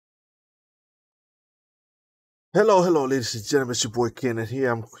Hello, ladies and gentlemen. It's your boy Ken, and here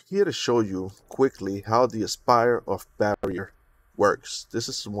I'm here to show you quickly how the Spire of Barrier works. This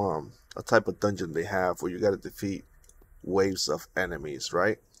is a type of dungeon they have where you gotta defeat waves of enemies,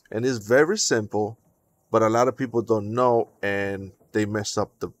 right? And it's very simple, but a lot of people don't know, and they mess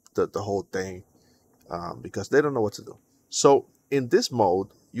up the whole thing because they don't know what to do. So in this mode,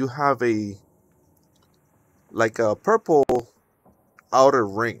 you have a purple outer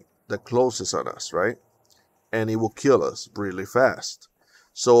ring that closes on us, right? And it will kill us really fast.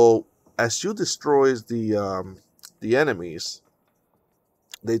 So as you destroy the enemies,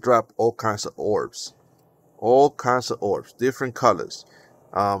 they drop all kinds of orbs, different colors.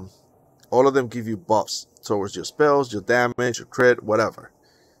 Um, all of them give you buffs towards your spells, your damage, your crit, whatever.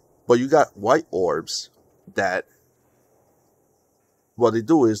 But you got white orbs that what they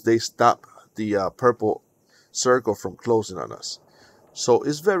do is they stop the purple circle from closing on us. So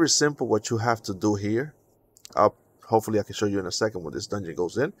it's very simple what you have to do here. Hopefully I can show you in a second when this dungeon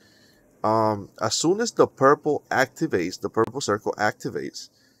goes in. As soon as the purple circle activates,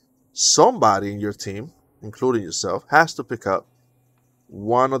 somebody in your team, including yourself, has to pick up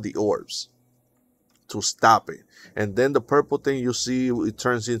one of the orbs to stop it. And then the purple thing you see, it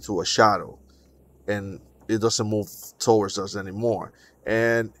turns into a shadow and it doesn't move towards us anymore.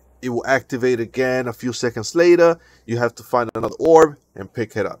 And it will activate again a few seconds later. You have to find another orb and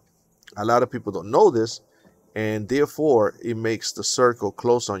pick it up. A lot of people don't know this, and therefore it makes the circle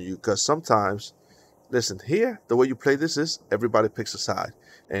close on you, because sometimes, listen, here the way you play this is everybody picks a side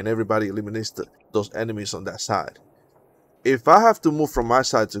and everybody eliminates those enemies on that side. If I have to move from my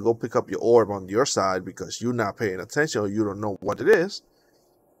side to go pick up your orb on your side because you're not paying attention or you don't know what it is,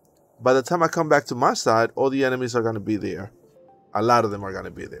 by the time I come back to my side, all the enemies are going to be there. A lot of them are going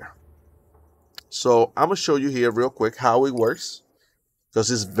to be there. So I'm going to show you here real quick how it works, because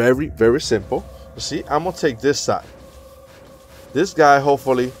it's very simple. You see, I'm gonna take this side. This guy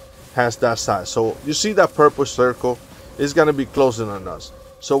hopefully has that side. So you see that purple circle is gonna be closing on us.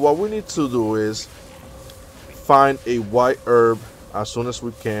 So what we need to do is find a white herb as soon as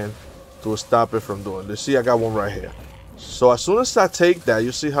we can to stop it from doing this. See, I got one right here. So as soon as I take that,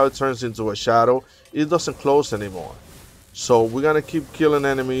 you see how it turns into a shadow. It doesn't close anymore. So we're gonna keep killing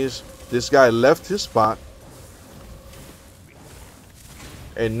enemies. This guy left his spot.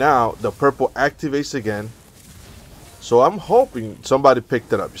 And now the purple activates again. So I'm hoping somebody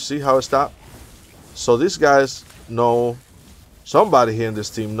picked it up. You see how it stopped? So these guys know, somebody here in this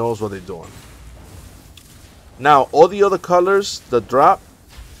team knows what they're doing. Now all the other colors that drop,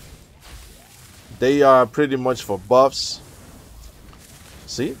 they are pretty much for buffs.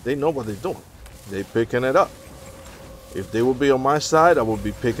 See, they know what they're doing. They're picking it up. If they would be on my side, I would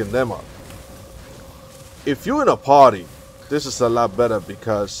be picking them up. If you're in a party, this is a lot better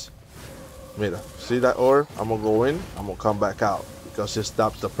because, mira, see that orb? I'm gonna go in, I'm gonna come back out because it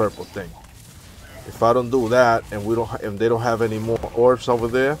stops the purple thing. If I don't do that and they don't have any more orbs over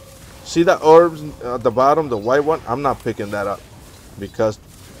there, see that orbs at the bottom, the white one? I'm not picking that up because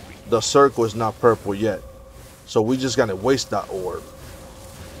the circle is not purple yet. So we just gonna waste that orb.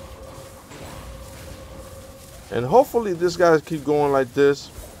 And hopefully this guys keep going like this.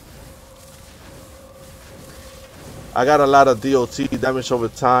 I got a lot of DOT damage over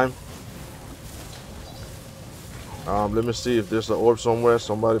time. Let me see if there's an orb somewhere.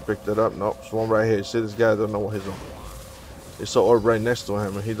 Somebody picked it up. Nope, there's one right here. See, this guy doesn't know what he's on. It's an orb right next to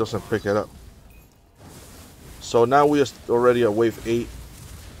him and he doesn't pick it up. So now we are already at wave 8.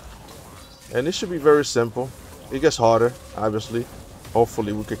 And it should be very simple. It gets harder, obviously.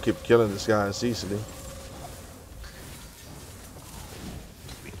 Hopefully we can keep killing this guy easily.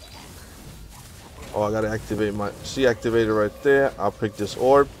 Oh, I gotta activate my, see, activated right there. I'll pick this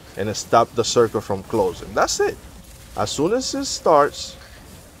orb and it stopped the circle from closing. That's it. As soon as it starts,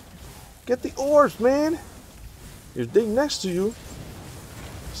 get the orbs, man. If they next to you,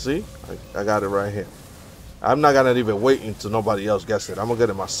 see, I got it right here. I'm not gonna even wait until nobody else gets it. I'm gonna get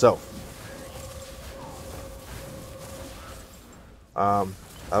it myself. I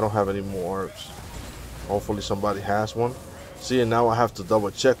don't have any more orbs. Hopefully somebody has one. See, and now I have to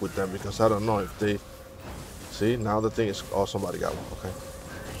double check with them because I don't know if they, see, now the thing is, oh, somebody got one. Okay,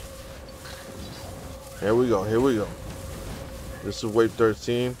 here we go. This is wave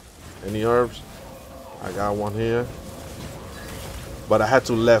 13. Any herbs? I got one here, but I have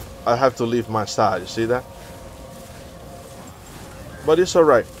to leave my side. You see that? But it's all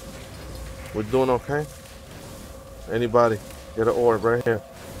right. We're doing okay. Anybody get an orb right here?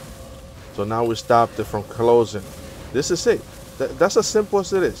 So now we stopped it from closing. This is it. That's as simple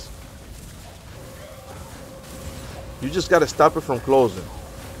as it is. You just got to stop it from closing.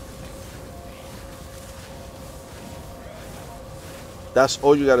 That's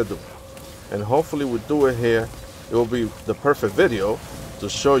all you got to do. And hopefully we do it here. It will be the perfect video to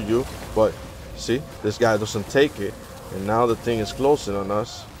show you. But see, this guy doesn't take it. And now the thing is closing on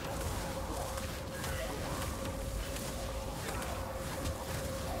us.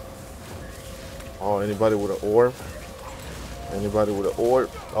 Oh, anybody with an orb? Anybody with an orb?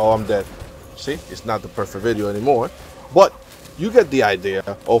 Oh, I'm dead. See, it's not the perfect video anymore. But you get the idea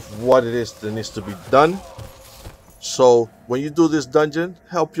of what it is that needs to be done. So when you do this dungeon,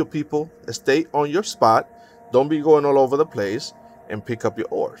 help your people. Stay on your spot. Don't be going all over the place. And pick up your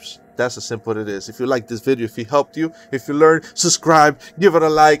orbs. That's as simple as it is. If you like this video, if it helped you, if you learned, subscribe, give it a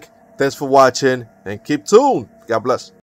like. Thanks for watching, and keep tuned. God bless.